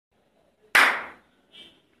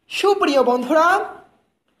সুপ্রিয় বন্ধুরা,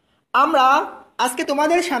 আমরা আজকে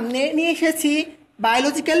তোমাদের সামনে নিয়ে এসেছি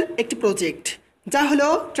বায়োলজিক্যাল একটি প্রজেক্ট, যা হলো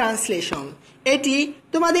ট্রান্সলেশন। এটি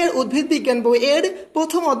তোমাদের উদ্ভিদ বিজ্ঞান বইয়ের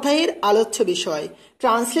প্রথম অধ্যায়ের আলোচ্য বিষয়।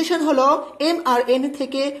 ট্রান্সলেশন হলো mRNA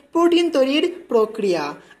থেকে প্রোটিন তৈরির প্রক্রিয়া।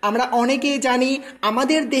 আমরা অনেকেই জানি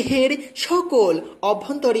আমাদের দেহের সকল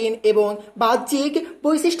অভ্যন্তরীণ এবং বাহ্যিক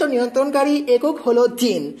বৈশিষ্ট্য নিয়ন্ত্রণকারী একক হলো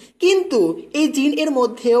জিন, কিন্তু এই জিন এর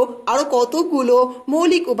মধ্যেও আরও কতগুলো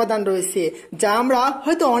মৌলিক উপাদান রয়েছে যা আমরা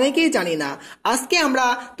হয়তো অনেকেই জানি না। আজকে আমরা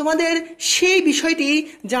তোমাদের সেই বিষয়টি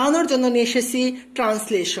জানানোর জন্য নিয়ে এসেছি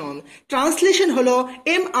ট্রান্সলেশন। ট্রান্সলেশন হলো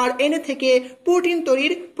mRNA থেকে প্রোটিন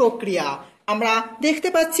তৈরির প্রক্রিয়া। আমরা দেখতে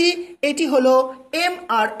পাচ্ছি এটি হলো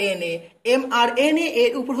mRNA। mRNA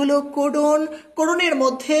এর উপর হলো কোডন, কোডনের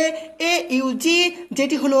মধ্যে AUG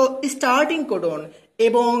যেটি হলো স্টার্টিং কোডন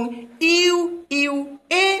এবং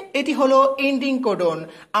UUA এটি হলো এন্ডিং কোডন।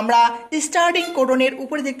 আমরা স্টার্টিং কোডনের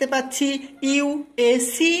উপরে দেখতে পাচ্ছি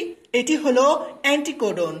UAC এটি হলো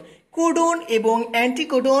অ্যান্টিকোডন। কোডন এবং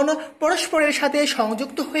অ্যান্টিকোডন পরস্পরের সাথে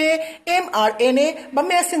সংযুক্ত হয়ে mRNA বা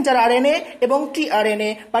মেসেঞ্জার আরএনএ এবং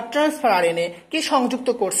টিআরএনএ বা ট্রান্সফার আরএনএ কে সংযুক্ত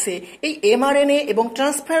করছে। এই mRNA এবং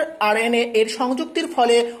ট্রান্সফার আরএনএ এর সংযুক্তির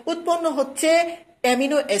ফলে উৎপন্ন হচ্ছে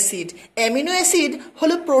অ্যামিনো অ্যাসিড। অ্যামিনো অ্যাসিড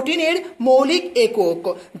হলো প্রোটিনের মৌলিক একক,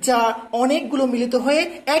 যা অনেকগুলো মিলিত হয়ে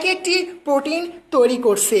এক একটি প্রোটিন তৈরি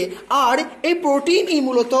করছে। আর এই প্রোটিনই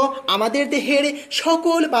মূলত আমাদের দেহের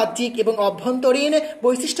সকল বাহ্যিক এবং অভ্যন্তরীণ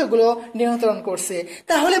বৈশিষ্ট্যগুলো নিয়ন্ত্রণ করছে।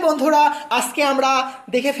 তাহলে বন্ধুরা, আজকে আমরা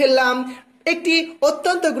দেখে ফেললাম একটি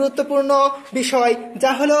অত্যন্ত গুরুত্বপূর্ণ বিষয়,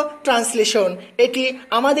 যা হলো ট্রান্সলেশন। এটি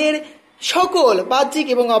আমাদের সকল বাহ্যিক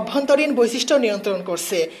এবং অভ্যন্তরীণ বৈশিষ্ট্য নিয়ন্ত্রণ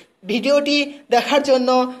করছে। ভিডিওটি দেখার জন্য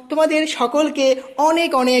তোমাদের সকলকে অনেক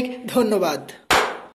অনেক ধন্যবাদ।